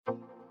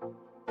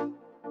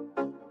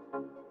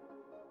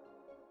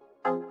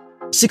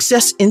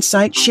Success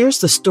Insight shares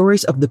the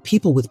stories of the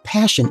people with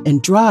passion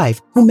and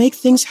drive who make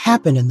things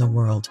happen in the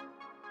world.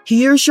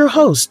 Here's your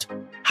host,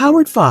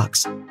 Howard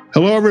Fox.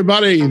 Hello,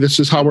 everybody. This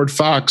is Howard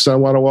Fox. I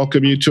want to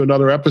welcome you to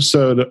another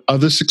episode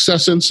of the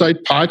Success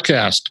Insight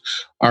podcast.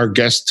 Our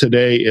guest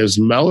today is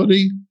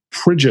Melanie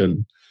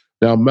Pridgeon.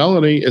 Now,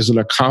 Melanie is an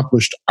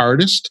accomplished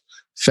artist,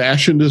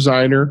 fashion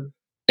designer,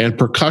 and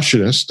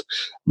percussionist.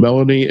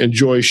 Melanie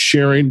enjoys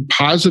sharing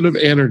positive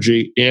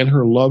energy and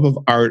her love of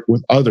art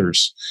with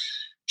others.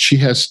 She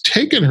has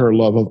taken her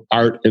love of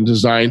art and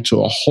design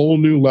to a whole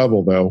new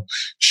level, though.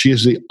 She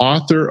is the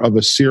author of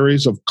a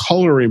series of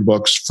coloring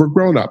books for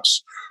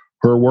grown-ups.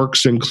 Her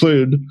works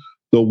include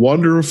the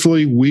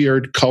Wonderfully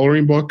Weird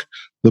Coloring Book,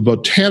 the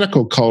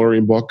Botanical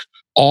Coloring Book,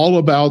 All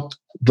About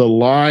the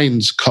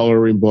Lines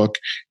Coloring Book,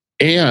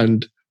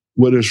 and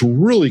what is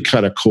really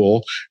kind of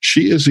cool,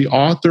 she is the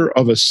author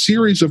of a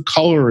series of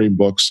coloring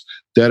books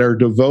that are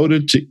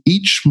devoted to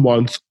each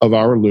month of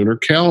our lunar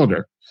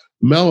calendar.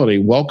 Melanie,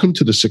 welcome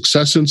to the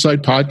Success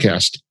Insight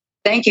podcast.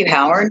 Thank you,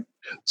 Howard.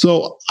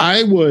 So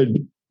I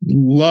would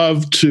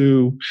love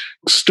to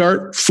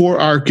start for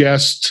our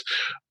guests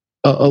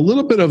a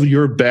little bit of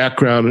your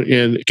background.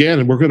 And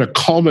again, we're going to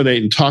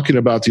culminate in talking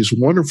about these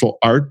wonderful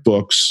art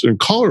books and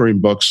coloring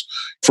books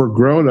for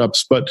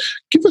grown-ups. But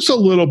give us a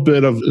little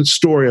bit of a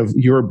story of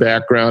your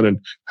background and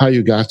how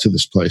you got to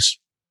this place.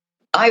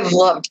 I've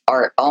loved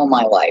art all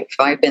my life.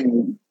 I've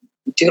been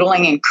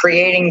doodling and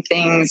creating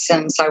things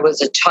since I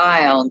was a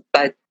child,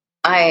 but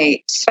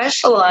I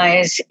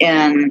specialize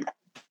in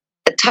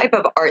a type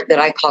of art that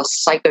I call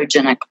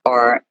psychogenic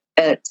art.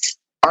 It's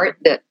art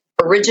that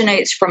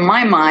originates from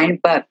my mind,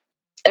 but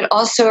it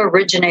also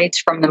originates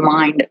from the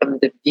mind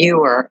of the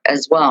viewer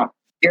as well.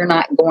 You're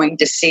not going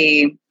to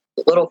see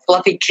little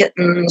fluffy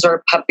kittens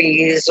or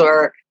puppies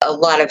or a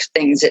lot of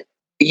things that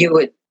you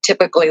would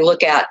typically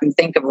look at and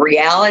think of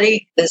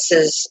reality. This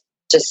is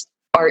just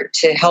art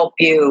to help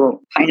you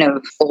kind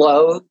of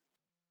flow.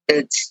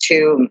 It's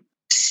to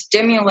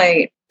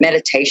stimulate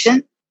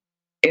meditation,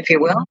 if you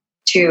will,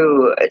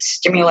 to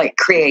stimulate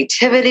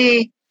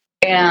creativity,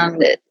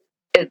 and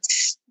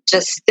it's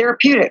just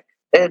therapeutic.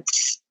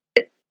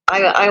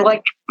 I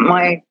like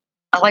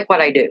what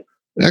I do.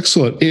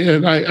 Excellent.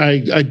 And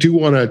I do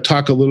want to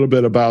talk a little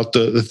bit about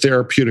the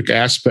therapeutic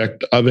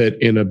aspect of it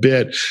in a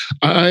bit.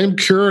 I'm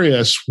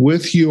curious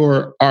with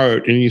your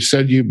art, and you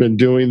said you've been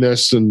doing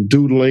this and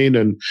doodling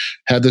and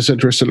had this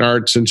interest in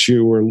art since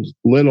you were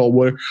little.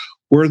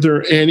 Were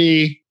there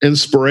any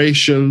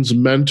inspirations,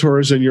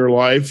 mentors in your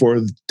life,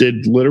 or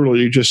did literally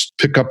you just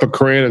pick up a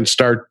crayon and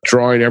start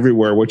drawing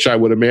everywhere, which I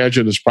would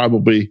imagine is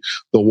probably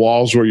the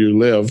walls where you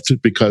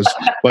lived, because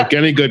like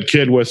any good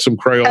kid with some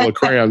Crayola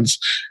crayons,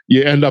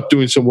 you end up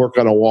doing some work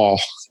on a wall.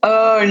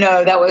 Oh,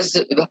 no, that was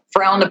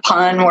frowned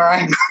upon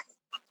where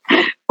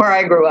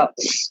I grew up.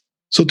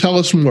 So tell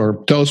us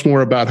more. Tell us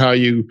more about how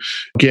you,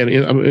 again,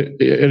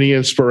 any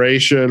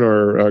inspiration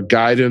or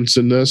guidance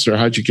in this, or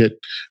how'd you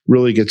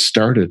really get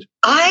started?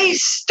 I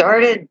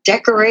started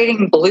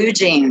decorating blue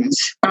jeans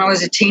when I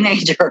was a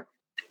teenager.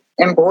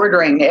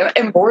 Embroidering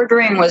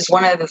was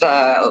one of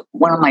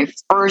my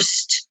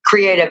first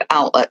creative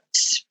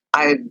outlets.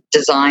 I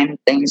designed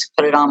things,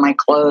 put it on my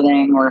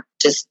clothing, or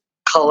just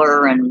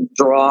color and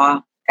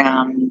draw,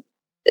 and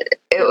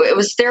it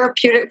was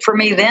therapeutic for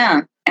me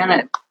then, and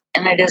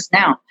it is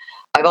now.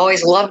 I've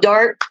always loved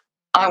art.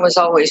 I was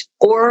always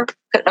poor,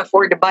 couldn't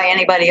afford to buy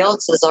anybody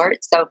else's art,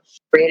 so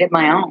created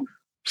my own.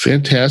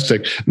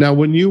 Fantastic. Now,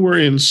 when you were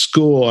in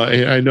school,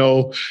 I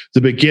know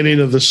the beginning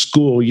of the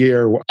school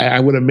year, I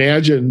would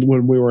imagine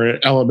when we were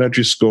in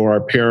elementary school, our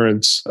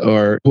parents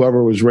or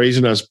whoever was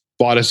raising us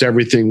bought us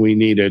everything we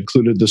needed,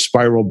 included the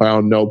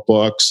spiral-bound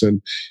notebooks,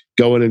 and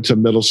going into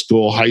middle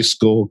school, high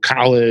school,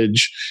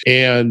 college.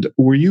 And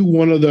were you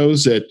one of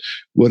those that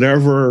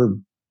whatever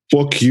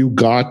book you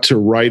got to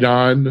write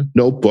on,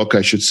 notebook,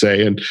 I should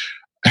say, and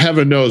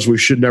heaven knows we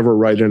should never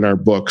write in our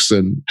books,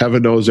 and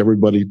heaven knows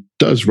everybody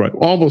does write.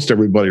 Almost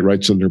everybody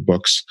writes in their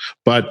books.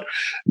 But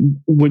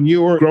when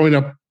you were growing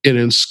up and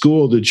in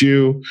school, did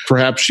you,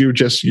 perhaps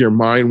your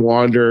mind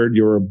wandered,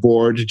 you were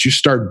bored, did you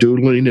start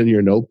doodling in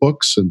your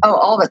notebooks? Oh,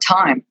 all the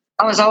time.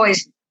 I was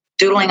always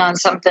doodling on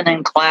something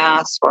in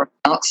class or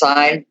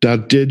outside. Now,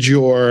 did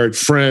your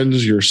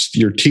friends,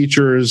 your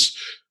teachers,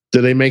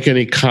 did they make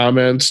any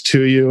comments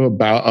to you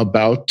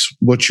about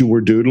what you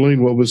were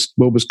doodling? What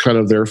was kind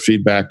of their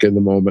feedback in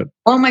the moment?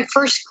 Well, my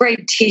first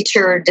grade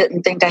teacher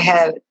didn't think I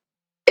had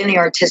any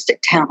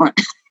artistic talent.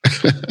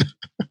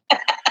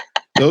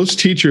 Those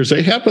teachers,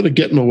 they happen to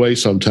get in the way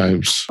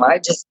sometimes. I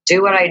just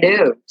do what I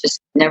do.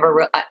 Just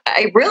never.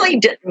 I really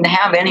didn't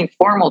have any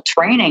formal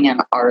training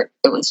in art.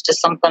 It was just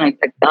something I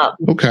picked up.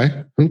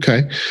 Okay.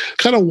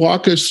 Kind of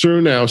walk us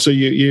through now. So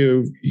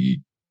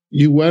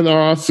you went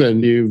off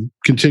and you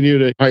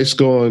continued in high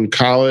school and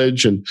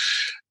college, and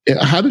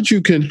how did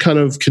you kind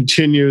of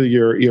continue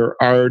your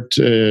art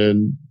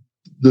and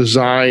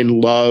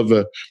design love?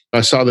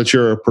 I saw that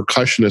you're a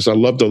percussionist. I'd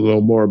love to know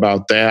more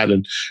about that,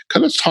 and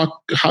kind of talk.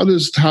 How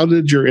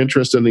did your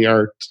interest in the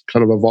art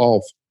kind of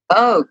evolve?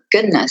 Oh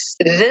goodness,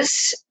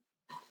 this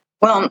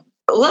Well,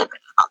 look,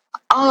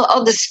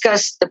 I'll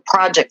discuss the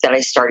project that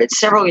I started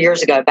several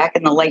years ago. Back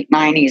in the late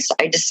 90s,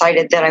 I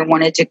decided that I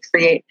wanted to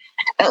create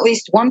at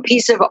least one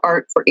piece of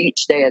art for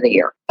each day of the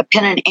year, a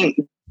pen and ink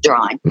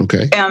drawing.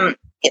 Okay.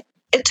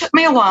 It took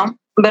me a while,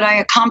 but I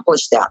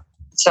accomplished that.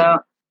 So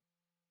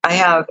I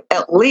have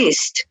at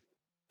least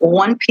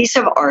one piece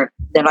of art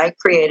that I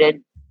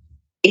created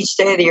each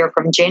day of the year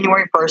from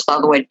January 1st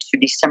all the way to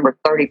December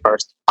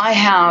 31st. I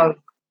have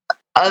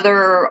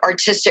other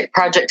artistic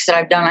projects that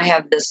I've done. I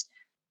have this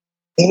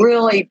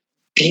really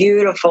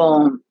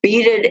beautiful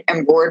beaded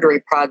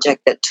embroidery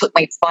project that took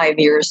me 5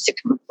 years to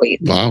complete.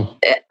 Wow.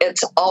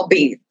 It's all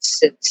beads.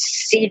 It's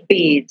seed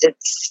beads.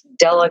 It's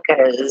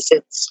delicas.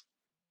 It's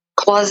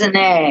cloisonne.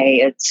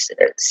 It's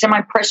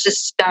semi-precious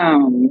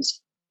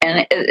stones.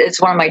 And it's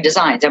one of my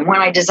designs. And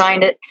when I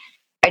designed it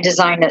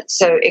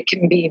so it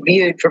can be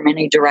viewed from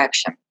any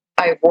direction.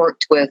 I've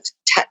worked with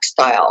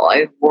textile.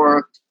 I've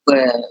worked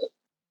with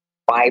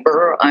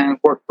fiber. I've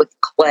worked with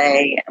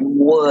clay and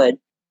wood.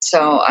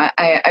 So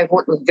I've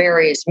worked with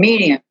various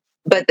mediums,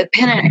 but the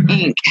pen and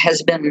ink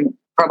has been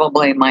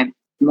probably my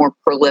more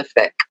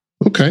prolific.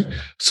 Okay.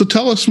 So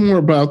tell us more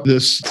about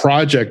this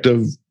project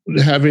of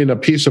having a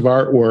piece of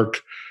artwork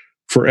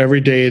for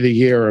every day of the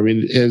year. I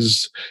mean,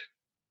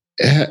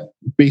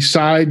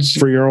 besides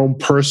for your own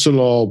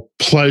personal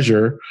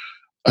pleasure,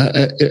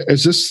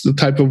 is this the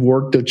type of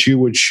work that you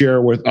would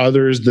share with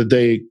others, that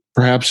they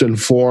perhaps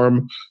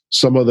inform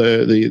some of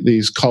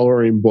these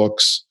coloring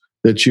books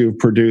that you've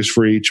produced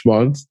for each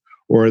month?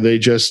 Or are they're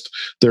just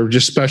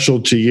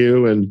special to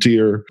you and to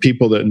your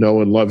people that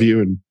know and love you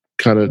and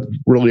kind of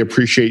really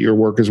appreciate your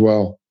work as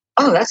well?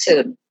 Oh, that's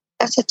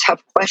a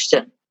tough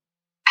question.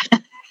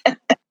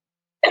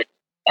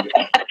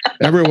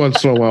 Every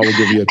once in a while, we'll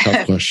give you a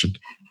tough question.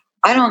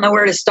 I don't know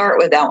where to start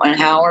with that one,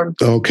 Howard.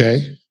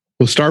 Okay.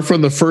 We'll start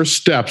from the first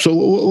step. So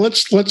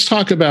let's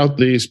talk about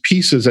these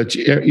pieces that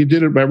you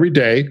did them every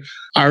day.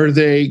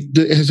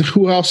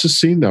 Who else has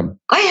seen them?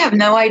 I have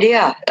no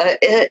idea.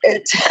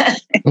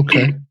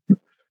 Okay.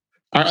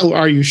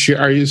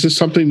 Is this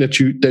something that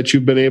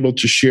you've been able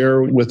to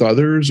share with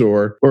others,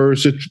 or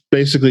is it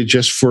basically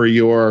just for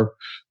your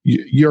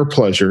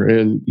pleasure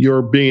and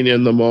your being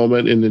in the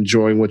moment and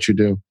enjoying what you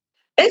do?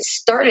 It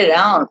started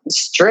out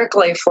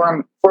strictly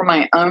for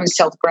my own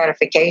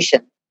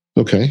self-gratification.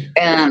 Okay.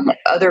 And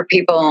other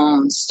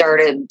people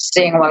started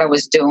seeing what I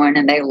was doing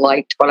and they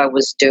liked what I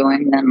was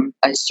doing. Then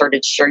I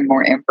started sharing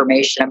more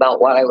information about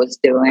what I was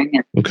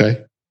doing.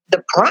 Okay.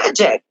 The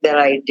project that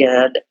I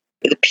did,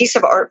 the piece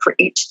of art for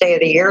each day of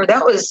the year,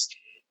 that was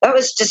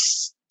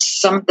just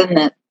something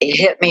that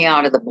hit me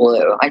out of the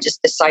blue. I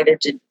just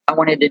decided I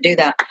wanted to do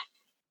that.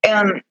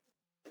 And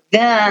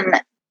then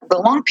the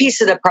long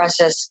piece of the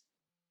process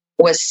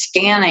was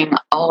scanning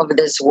all of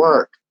this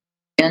work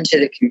into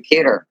the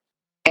computer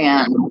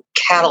and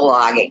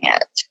cataloging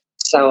it.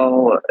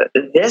 So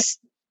this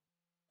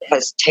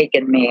has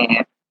taken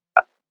me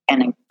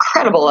an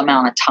incredible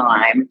amount of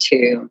time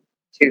to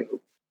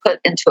put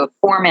into a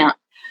format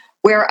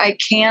where I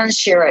can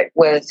share it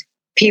with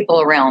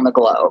people around the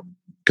globe.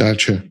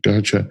 Gotcha.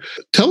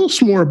 Tell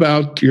us more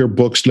about your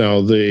books now.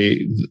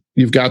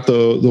 You've got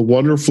the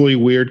wonderfully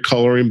weird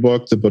coloring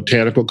book, the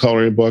botanical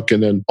coloring book,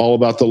 and then all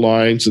about the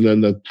lines, and then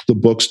the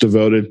books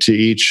devoted to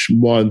each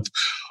month.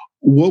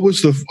 What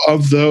was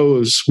of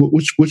those?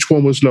 Which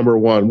one was number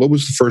one? What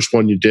was the first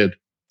one you did?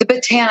 The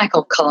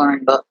botanical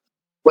coloring book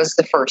was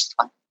the first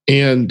one.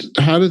 And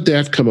how did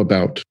that come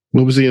about?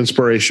 What was the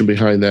inspiration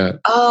behind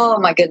that? Oh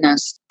my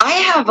goodness. I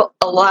have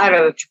a lot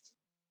of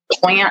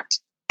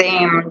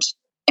plant-themed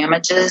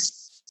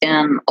images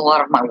in a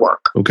lot of my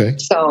work. Okay.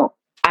 So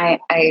I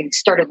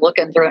started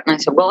looking through it and I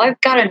said, well, I've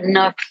got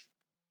enough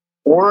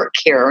work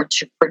here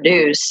to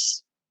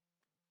produce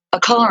a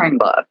coloring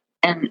book.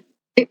 And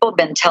people have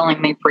been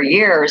telling me for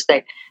years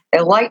they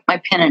like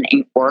my pen and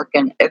ink work.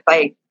 And if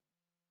I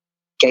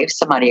gave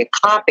somebody a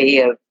copy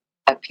of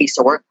a piece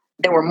of work,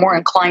 they were more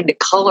inclined to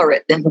color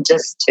it than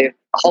just to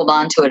hold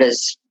on to it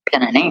as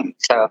pen and ink.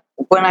 So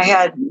when I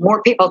had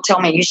more people tell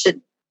me you should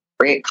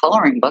create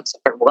coloring books,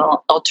 I said,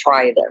 well, I'll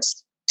try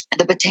this.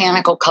 The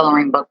botanical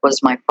coloring book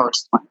was my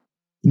first one.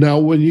 Now,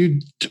 when you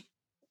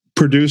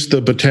produced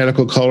the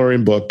botanical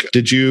coloring book,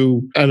 did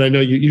you, and I know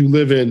you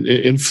live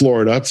in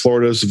Florida.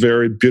 Florida is a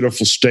very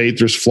beautiful state.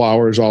 There's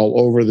flowers all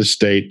over the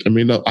state. I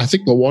mean, I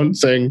think the one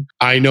thing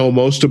I know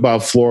most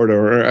about Florida,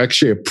 or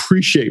actually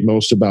appreciate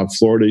most about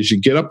Florida, is you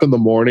get up in the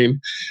morning,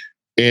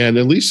 and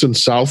at least in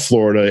South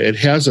Florida, it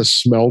has a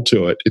smell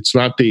to it. It's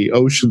not the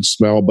ocean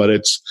smell, but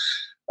it's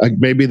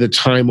maybe the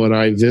time when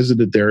I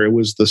visited there, it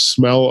was the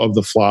smell of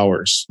the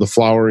flowers, the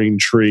flowering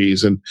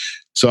trees. And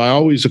so I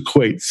always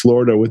equate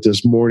Florida with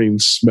this morning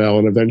smell,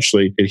 and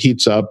eventually it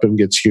heats up and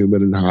gets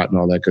humid and hot and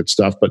all that good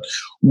stuff. But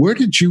where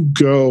did you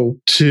go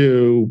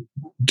to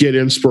get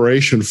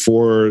inspiration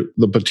for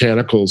the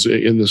botanicals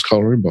in this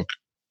coloring book?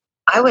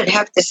 I would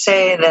have to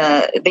say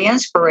the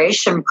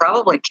inspiration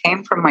probably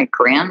came from my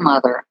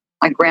grandmother.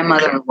 My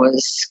grandmother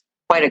was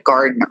quite a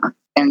gardener,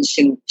 and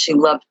she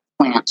loved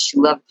plants. She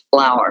loved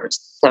flowers.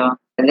 So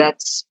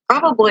that's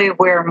probably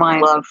where my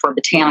love for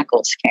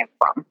botanicals came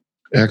from.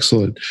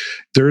 Excellent.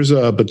 There's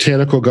a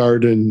botanical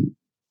garden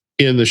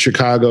in the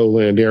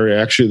Chicagoland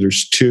area. Actually,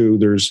 there's two.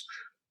 There's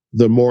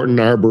the Morton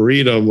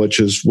Arboretum, which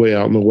is way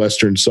out in the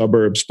western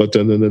suburbs. But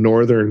then in the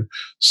northern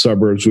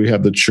suburbs, we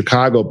have the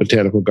Chicago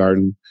Botanical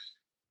Garden.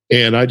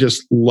 And I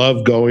just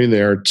love going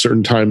there at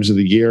certain times of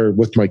the year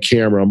with my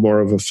camera. I'm more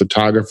of a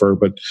photographer,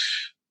 but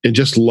and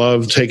just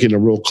love taking the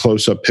real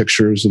close-up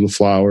pictures of the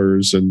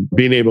flowers and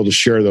being able to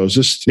share those.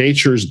 This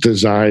nature's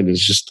design is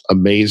just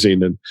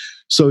amazing. And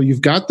so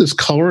you've got this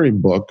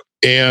coloring book.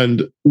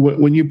 And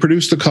when you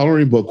produced the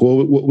coloring book,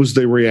 what was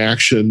the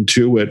reaction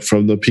to it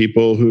from the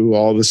people who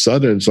all of a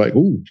sudden it's like,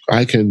 ooh,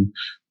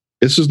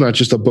 this is not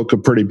just a book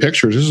of pretty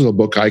pictures. This is a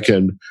book I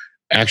can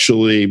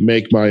actually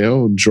make my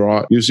own,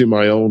 draw using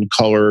my own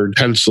colored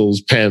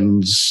pencils,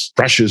 pens,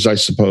 brushes, I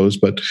suppose.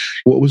 But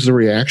what was the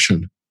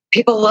reaction?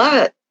 People love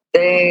it.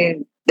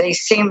 They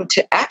seem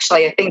to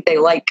actually, I think they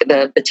like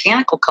the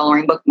botanical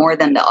coloring book more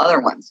than the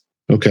other ones.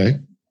 Okay.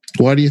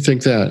 Why do you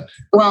think that?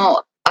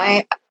 Well,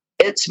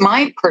 it's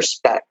my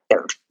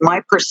perspective,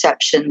 my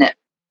perception that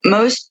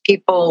most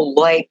people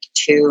like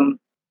to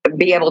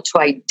be able to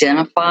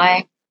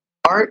identify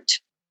art,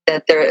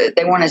 that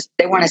they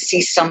want to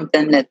see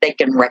something that they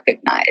can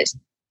recognize.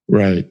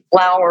 Right.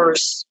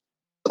 Flowers,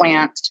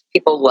 plants,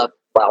 people love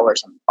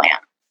flowers and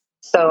plants.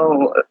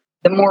 So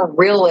the more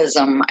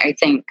realism, I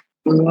think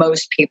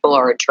most people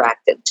are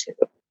attracted to.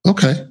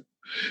 Okay.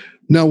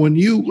 Now, when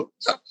you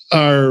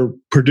are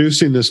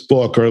producing this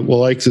book or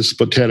like this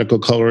botanical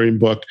coloring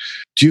book,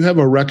 do you have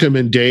a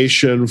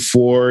recommendation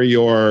for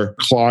your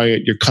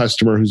client, your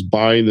customer who's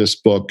buying this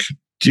book?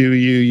 Do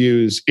you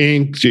use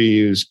ink? Do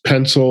you use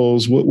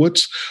pencils?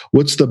 What's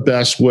the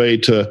best way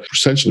to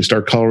essentially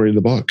start coloring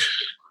the book?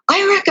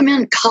 I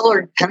recommend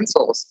colored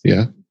pencils.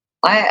 Yeah.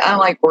 I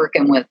like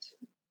working with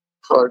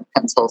colored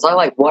pencils. I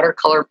like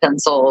watercolor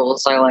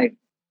pencils.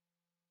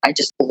 I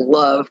just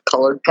love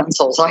colored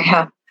pencils. I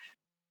have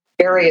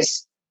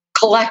various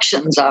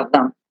collections of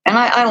them. And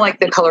I like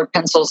the colored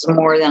pencils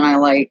more than I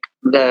like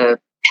the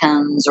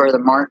pens or the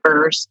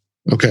markers.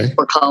 Okay.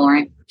 For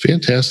coloring.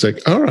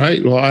 Fantastic. All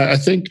right. Well, I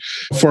think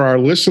for our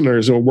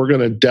listeners, we're going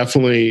to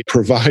definitely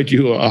provide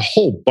you a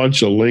whole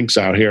bunch of links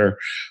out here.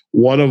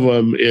 One of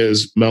them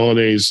is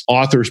Melanie's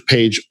author's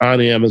page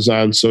on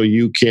Amazon, so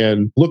you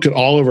can look at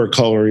all of her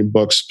coloring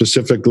books,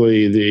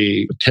 specifically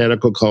the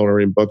botanical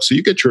coloring book. So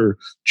you get your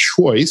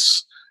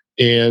choice,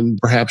 and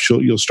perhaps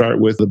you'll start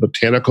with the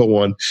botanical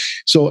one.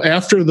 So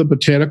after the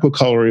botanical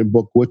coloring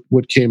book,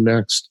 what came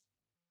next?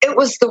 It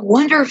was the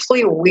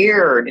Wonderfully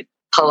Weird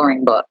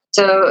coloring book.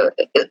 So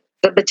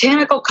the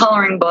botanical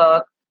coloring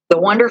book, the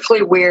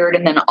Wonderfully Weird,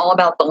 and then All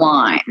About the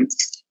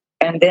Lines.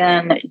 And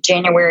then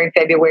January,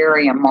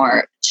 February, and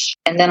March.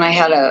 And then I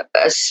had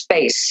a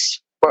space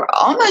for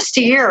almost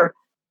a year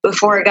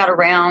before I got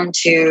around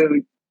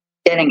to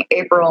getting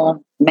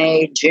April,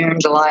 May, June,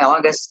 July,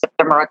 August,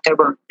 September,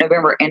 October,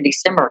 November, and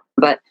December.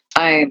 But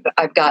I've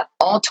got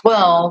all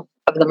 12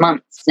 of the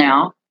months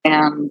now,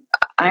 and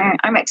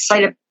I'm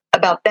excited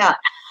about that.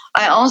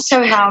 I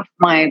also have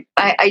I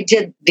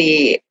did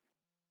the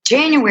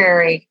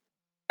January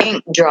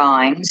ink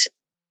drawings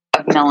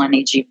of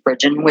Melanie G.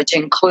 Pridgeon, which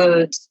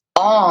includes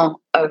all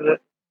of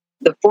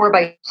the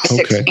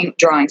 4x6 ink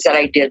drawings that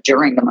I did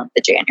during the month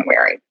of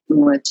January,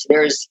 which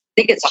I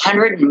think it's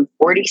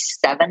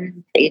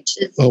 147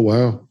 pages. Oh,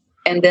 wow.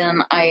 And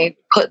then I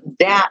put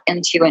that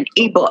into an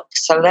ebook.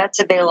 So that's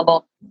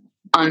available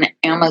on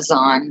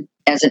Amazon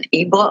as an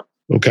ebook.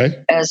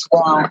 Okay. As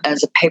well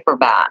as a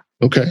paperback.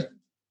 Okay.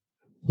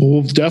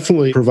 We'll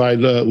definitely provide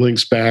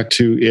links back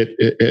to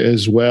it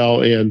as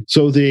well. And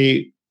so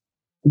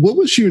what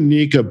was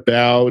unique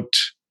about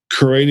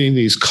creating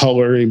these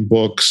coloring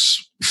books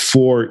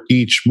for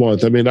each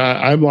month? I mean,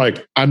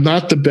 I'm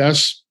not the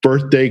best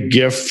birthday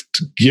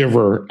gift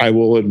giver. I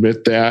will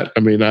admit that. I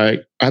mean, I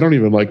don't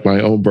even like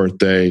my own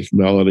birthday,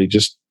 Melanie,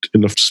 just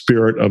in the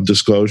spirit of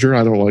disclosure.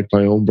 I don't like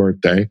my own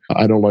birthday.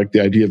 I don't like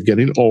the idea of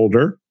getting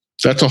older.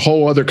 That's a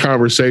whole other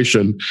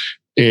conversation.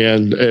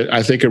 And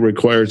I think it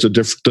requires a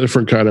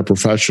different kind of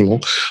professional.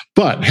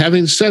 But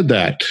having said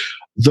that,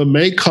 the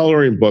May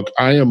coloring book,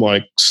 I am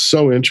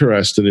so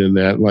interested in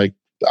that.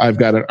 I've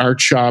got an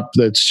art shop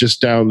that's just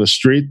down the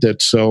street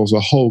that sells a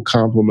whole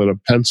complement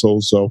of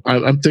pencils. So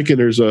I'm thinking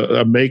there's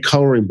a May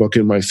coloring book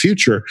in my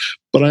future.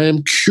 But I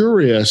am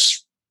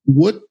curious,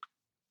 what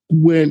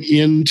went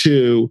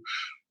into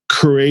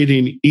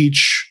creating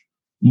each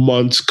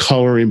month's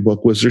coloring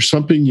book? Was there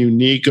something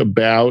unique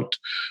about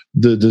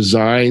the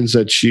designs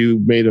that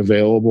you made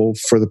available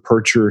for the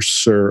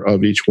purchaser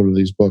of each one of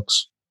these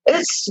books?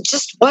 It's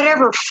just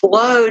whatever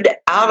flowed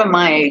out of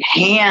my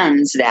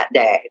hands that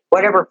day,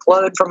 whatever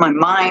flowed from my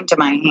mind to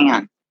my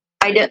hand.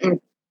 I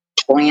didn't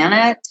plan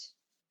it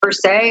per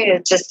se.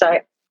 It's just,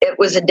 it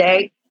was a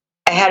day.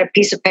 I had a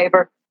piece of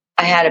paper.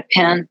 I had a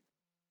pen.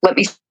 Let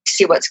me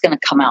see what's going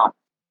to come out.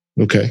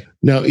 Okay.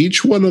 Now,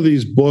 each one of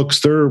these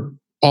books, they're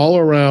all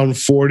around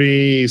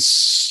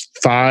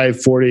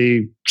 45,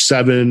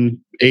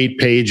 47, 8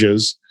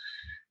 pages.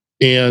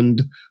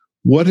 And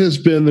What has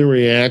been the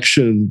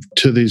reaction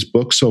to these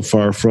books so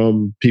far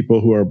from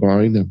people who are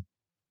buying them?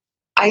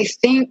 I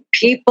think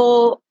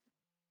people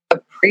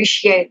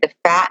appreciate the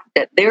fact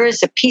that there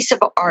is a piece of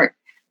art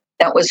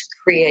that was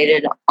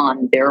created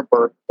on their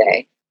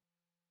birthday,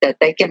 that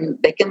they can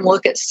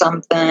look at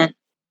something,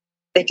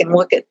 they can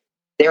look at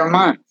their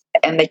month,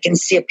 and they can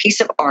see a piece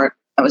of art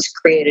that was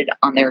created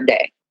on their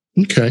day.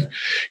 Okay.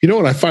 You know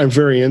what I find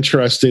very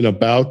interesting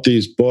about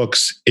these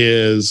books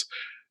is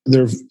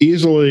they're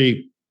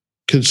easily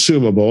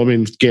consumable. I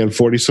mean, again,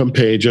 40-some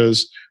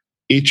pages.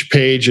 Each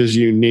page is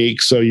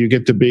unique, so you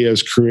get to be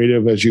as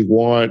creative as you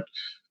want.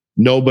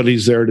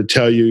 Nobody's there to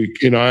tell you.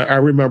 I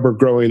remember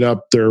growing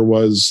up, there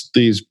was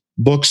these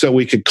books that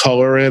we could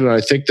color in, and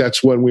I think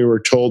that's when we were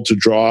told to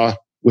draw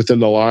within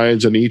the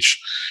lines, and each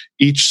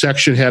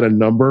section had a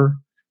number,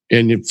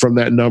 and from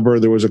that number,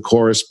 there was a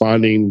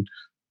corresponding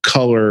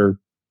color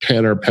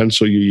pen or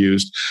pencil you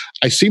used.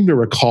 I seem to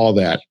recall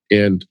that,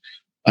 and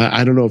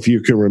I don't know if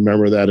you can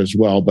remember that as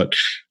well, but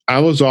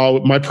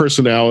my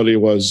personality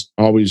was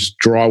always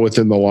draw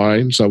within the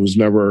lines. I was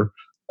never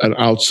an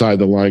outside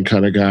the line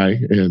kind of guy.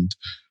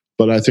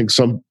 But I think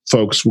some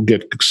folks will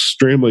get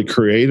extremely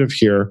creative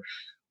here.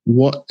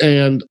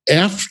 And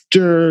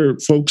after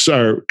folks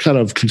are kind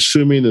of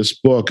consuming this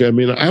book, I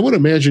mean, I would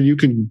imagine you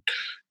can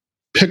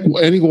pick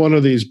any one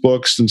of these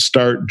books and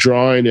start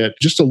drawing it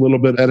just a little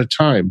bit at a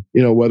time,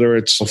 whether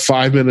it's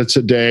 5 minutes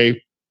a day,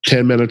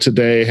 10 minutes a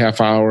day,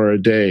 half hour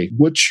a day.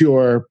 What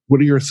are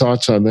your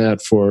thoughts on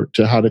that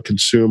to how to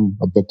consume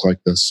a book like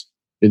this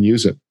and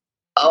use it?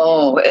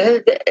 Oh,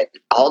 it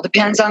all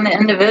depends on the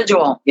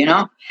individual,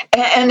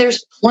 and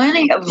there's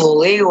plenty of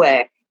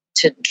leeway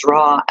to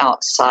draw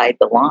outside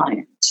the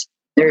lines.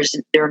 There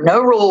are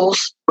no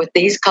rules with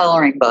these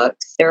coloring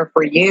books. They're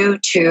for you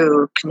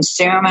to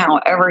consume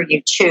however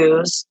you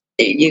choose.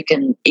 You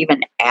can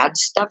even add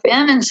stuff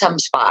in some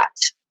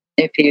spots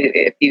if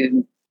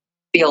you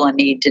feel a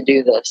need to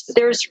do this.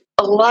 There's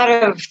a lot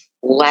of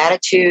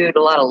latitude,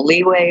 a lot of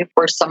leeway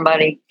for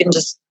somebody. You can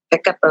just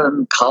pick up a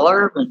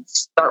color and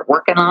start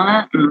working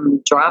on it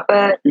and drop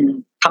it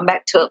and come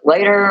back to it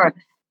later.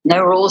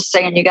 No rules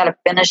saying you got to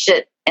finish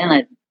it in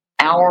an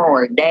hour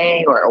or a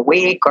day or a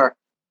week or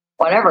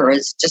whatever.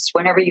 It's just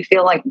whenever you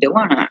feel like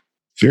doing it.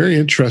 Very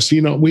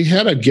interesting. We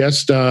had a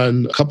guest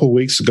on a couple of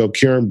weeks ago,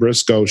 Karen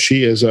Briscoe.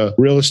 She is a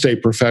real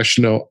estate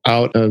professional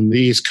out on the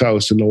East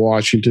Coast in the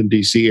Washington,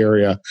 D.C.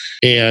 area.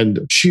 And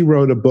she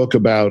wrote a book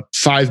about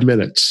 5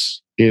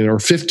 minutes, or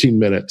 15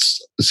 minutes,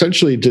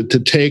 essentially to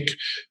take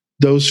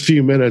those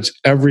few minutes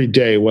every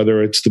day,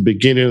 whether it's the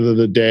beginning of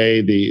the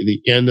day,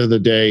 the end of the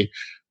day,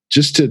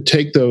 just to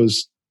take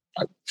those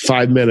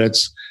 5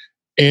 minutes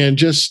and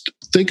just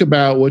think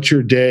about what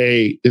your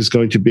day is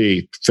going to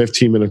be,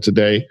 15 minutes a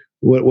day,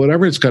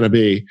 whatever it's going to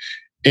be,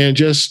 and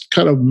just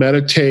kind of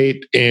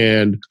meditate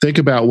and think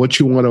about what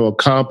you want to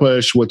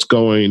accomplish, what's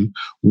going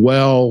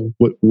well,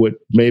 what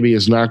maybe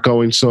is not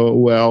going so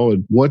well,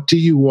 and what do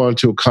you want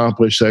to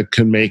accomplish that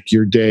can make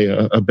your day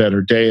a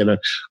better day. And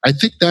I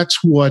think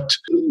that's what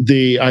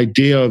the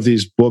idea of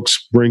these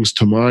books brings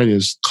to mind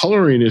is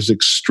coloring is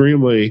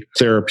extremely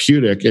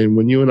therapeutic. And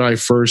when you and I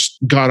first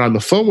got on the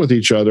phone with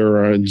each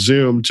other on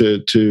Zoom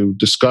to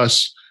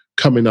discuss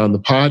coming on the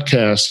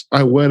podcast,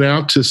 I went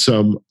out to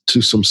some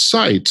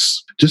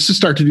sites just to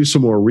start to do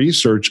some more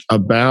research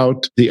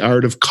about the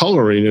art of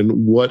coloring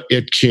and what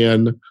it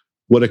can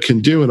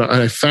do. And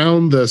I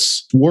found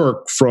this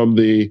work from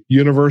the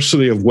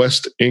University of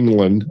West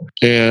England,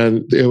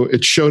 and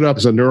it showed up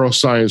as a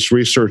neuroscience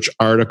research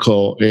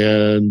article.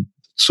 And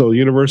so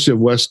University of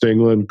West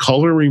England,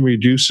 coloring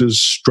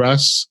reduces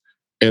stress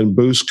and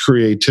boost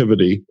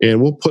creativity. And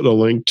we'll put a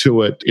link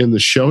to it in the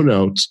show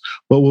notes.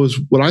 But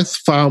what I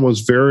found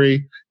was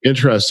very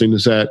interesting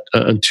is that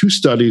on 2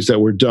 studies that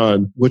were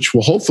done, which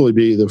will hopefully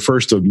be the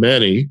first of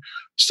many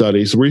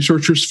studies, the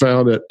researchers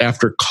found that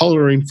after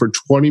coloring for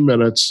 20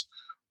 minutes,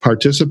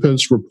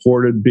 participants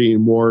reported being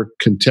more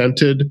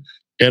contented,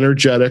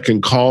 energetic,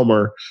 and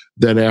calmer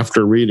than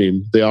after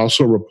reading. They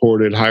also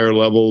reported higher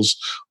levels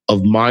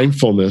of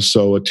mindfulness,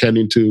 so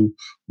attending to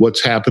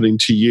what's happening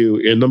to you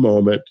in the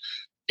moment,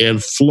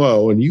 and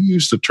flow. And you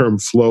used the term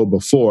flow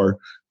before,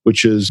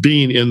 which is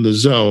being in the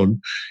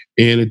zone.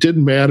 And it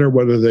didn't matter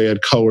whether they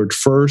had colored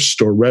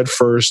first or read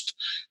first.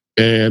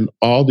 And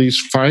all these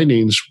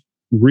findings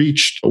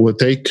reached what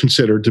they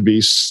considered to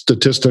be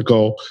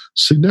statistical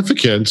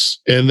significance.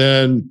 And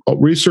then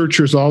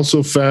researchers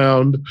also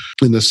found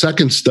in the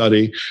second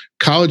study,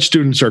 college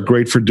students are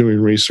great for doing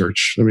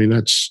research. I mean,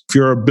 if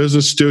you're a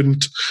business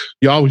student,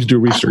 you always do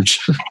research.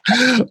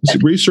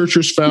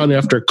 Researchers found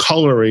after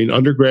coloring,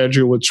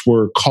 undergraduates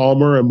were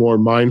calmer and more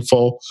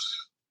mindful,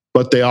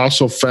 but they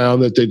also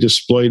found that they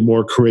displayed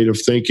more creative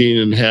thinking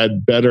and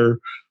had better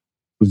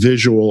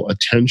visual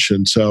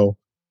attention. So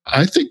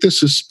I think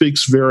this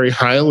speaks very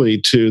highly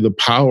to the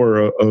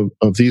power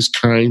of these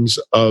kinds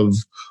of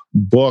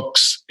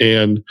books.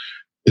 And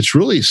it's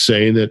really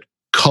saying that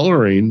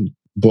coloring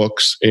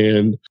books,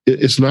 and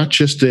it's not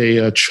just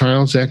a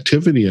child's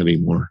activity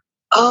anymore.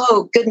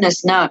 Oh,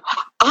 goodness, no.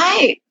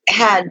 I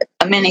had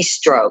a mini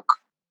stroke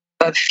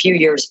a few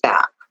years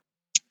back.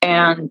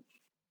 And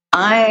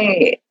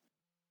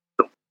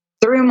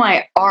through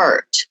my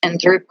art and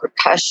through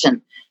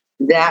percussion,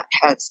 that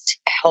has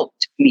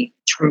helped me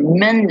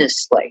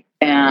tremendously.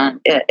 And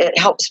it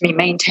helps me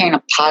maintain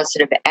a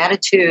positive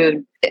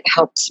attitude. It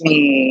helps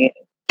me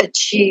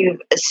achieve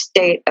a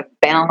state of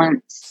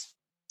balance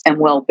and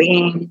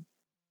well-being.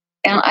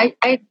 And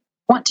I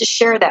want to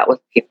share that with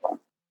people.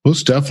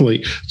 Most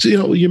definitely.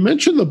 So, you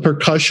mentioned the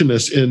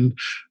percussionist, and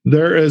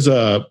there is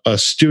a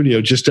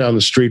studio just down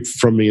the street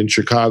from me in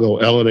Chicago,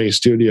 LNA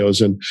Studios,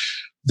 and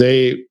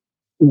they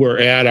were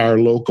at our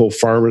local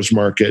farmers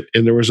market,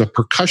 and there was a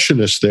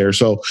percussionist there.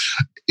 So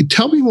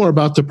tell me more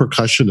about the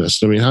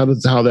percussionist. I mean, how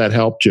that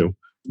helped you?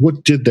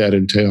 What did that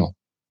entail?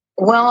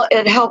 Well,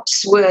 it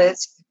helps with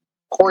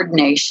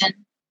coordination,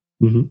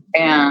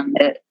 and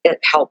it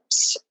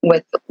helps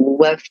with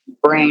left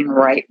brain,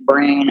 right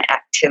brain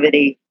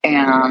activity,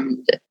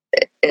 and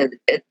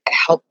it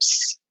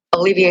helps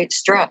alleviate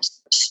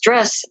stress.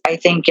 Stress, I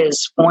think,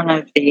 is one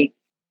of the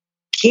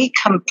key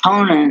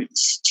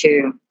components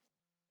to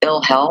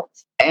ill health.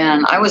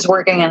 And I was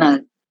working in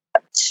a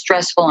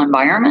stressful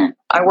environment.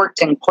 I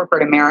worked in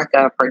corporate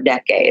America for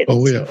decades.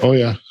 Oh,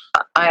 yeah.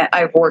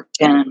 I've worked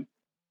in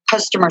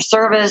customer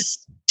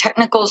service,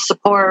 technical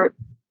support.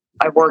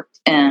 I've worked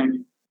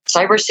in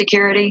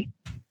cybersecurity.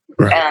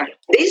 Right. And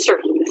these are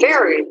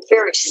very,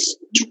 very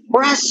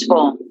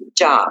stressful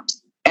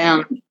jobs.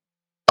 And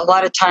a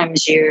lot of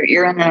times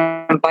you're in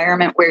an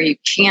environment where you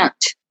can't,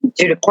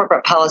 due to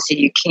corporate policy,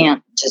 you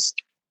can't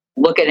just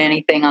look at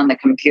anything on the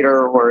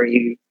computer, or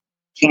you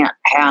can't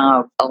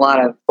have a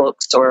lot of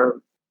books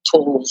or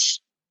tools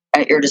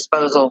at your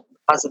disposal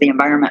because of the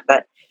environment.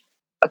 But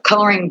a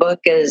coloring book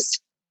is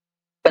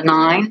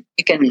benign.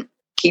 You can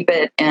keep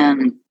it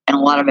in a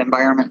lot of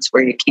environments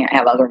where you can't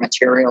have other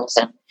materials.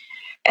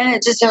 And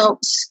it just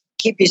helps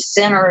keep you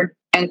centered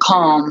and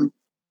calm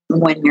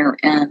when you're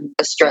in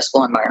a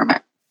stressful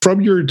environment.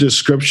 From your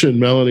description,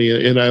 Melanie,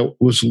 and I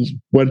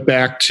went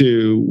back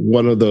to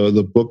one of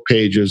the book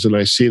pages, and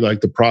I see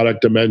like the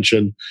product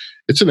dimension.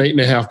 It's an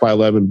 8.5 by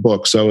 11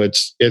 book, so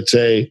it's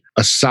a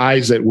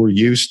size that we're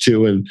used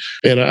to.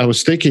 And I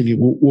was thinking,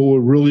 what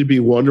would really be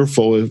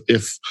wonderful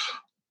if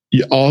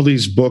all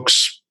these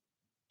books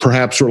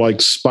perhaps were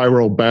like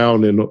spiral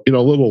bound and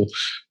little.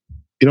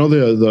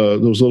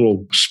 Those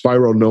little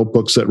spiral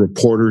notebooks that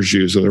reporters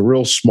use, and they're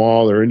real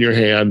small. They're in your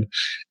hand,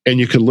 and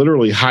you can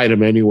literally hide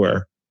them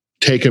anywhere.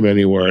 Take them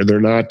anywhere. They're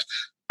not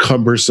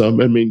cumbersome.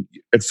 I mean,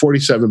 at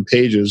 47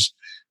 pages,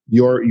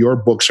 your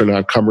books are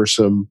not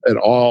cumbersome at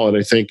all. And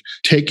I think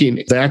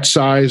taking that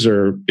size,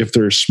 or if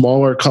there's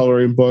smaller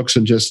coloring books,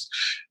 and just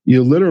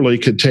you literally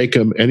could take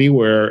them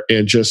anywhere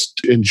and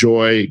just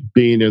enjoy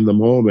being in the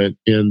moment.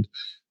 And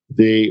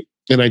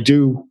I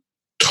do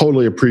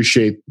totally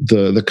appreciate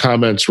the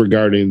comments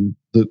regarding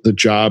the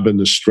job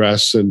and the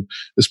stress, and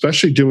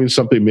especially doing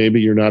something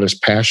maybe you're not as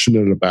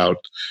passionate about.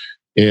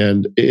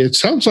 And it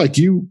sounds like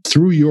you,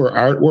 through your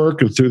artwork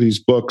and through these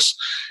books,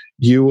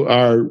 you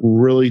are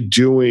really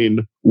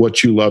doing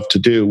what you love to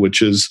do,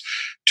 which is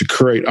to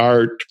create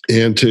art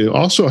and to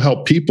also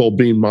help people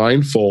be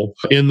mindful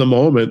in the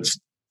moment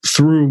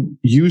through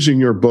using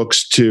your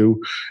books to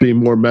be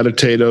more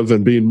meditative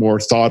and being more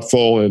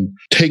thoughtful, and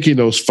taking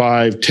those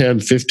 5,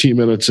 10, 15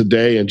 minutes a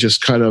day and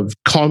just kind of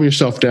calm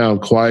yourself down,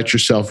 quiet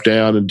yourself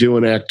down, and do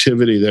an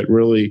activity that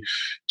really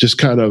just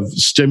kind of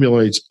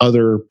stimulates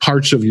other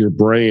parts of your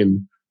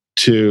brain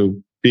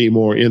to be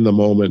more in the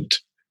moment.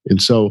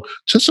 And so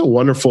just a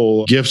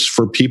wonderful gifts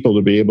for people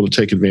to be able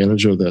to take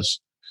advantage of this.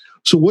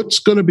 So what's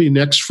going to be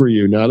next for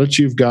you now that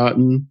you've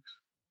gotten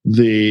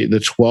the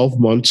 12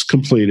 months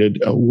completed?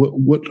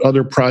 What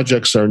other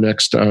projects are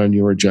next on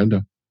your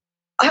agenda?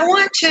 I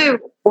want to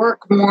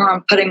work more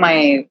on putting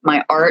my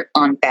art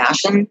on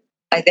fashion.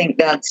 I think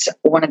that's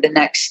one of the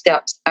next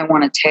steps I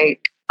want to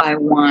take. I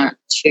want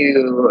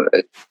to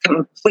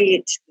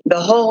complete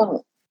the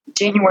whole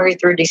January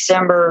through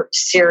December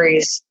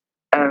series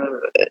of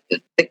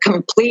the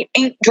complete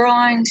ink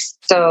drawings,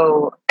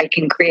 so I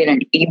can create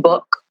an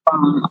ebook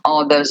from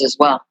all of those as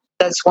well.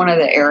 That's one of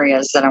the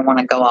areas that I want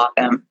to go off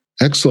in.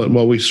 Excellent.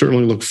 Well, we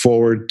certainly look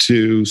forward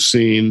to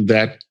seeing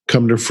that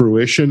come to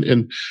fruition.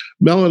 And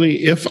Melanie,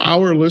 if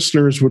our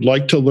listeners would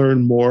like to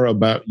learn more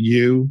about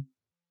you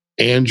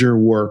and your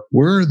work,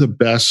 where are the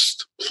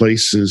best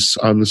places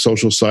on the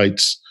social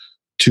sites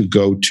to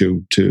go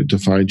to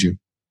find you?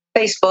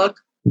 Facebook.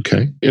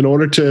 Okay. In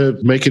order to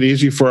make it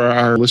easy for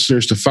our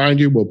listeners to find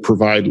you, we'll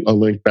provide a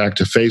link back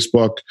to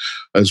Facebook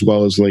as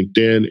well as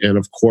LinkedIn, and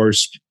of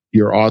course,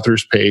 your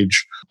author's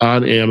page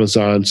on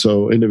Amazon,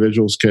 so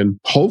individuals can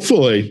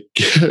hopefully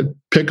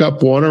pick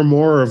up one or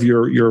more of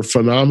your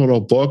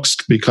phenomenal books,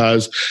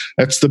 because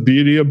that's the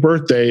beauty of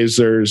birthdays.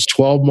 There's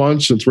 12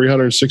 months and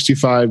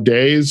 365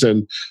 days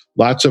and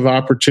lots of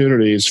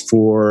opportunities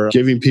for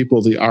giving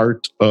people the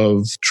art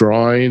of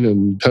drawing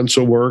and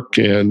pencil work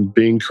and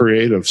being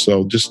creative.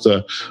 So just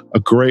a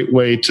great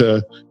way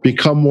to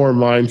become more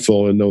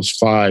mindful in those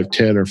 5,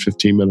 10, or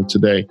 15 minutes a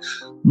day.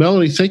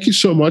 Melanie, thank you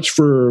so much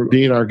for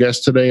being our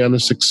guest today on the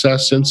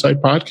Success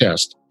Insight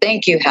podcast.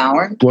 Thank you,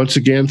 Howard. Once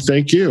again,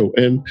 thank you.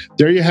 And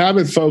there you have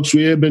it, folks.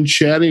 We have been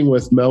chatting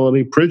with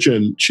Melanie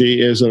Pridgeon. She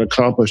is an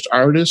accomplished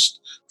artist,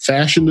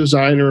 fashion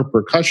designer,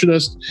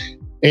 percussionist,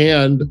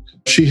 and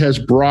she has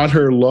brought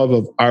her love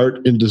of art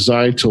and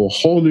design to a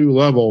whole new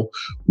level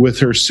with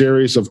her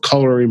series of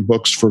coloring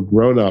books for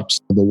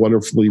grown-ups. The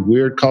Wonderfully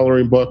Weird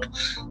coloring book,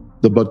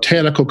 the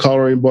Botanical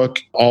coloring book,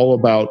 all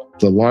about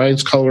the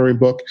lines coloring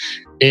book,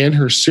 and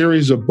her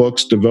series of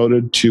books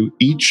devoted to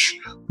each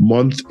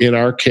month in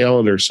our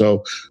calendar.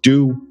 So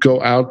do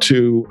go out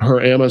to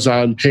her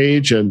Amazon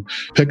page and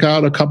pick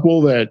out a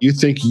couple that you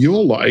think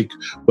you'll like,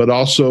 but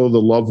also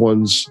the loved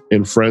ones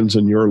and friends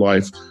in your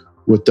life,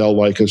 what they'll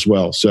like as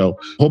well. So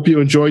hope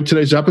you enjoyed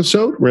today's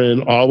episode.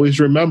 And always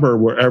remember,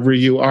 wherever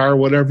you are,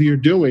 whatever you're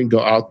doing,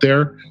 go out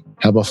there,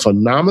 have a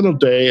phenomenal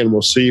day, and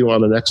we'll see you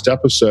on the next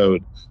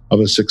episode of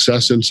a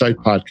Success Insight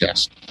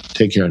podcast.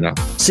 Take care now.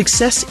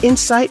 Success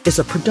Insight is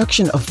a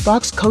production of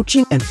Fox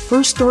Coaching and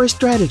First Story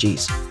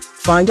Strategies.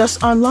 Find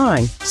us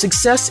online,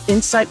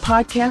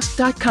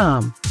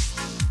 successinsightpodcast.com.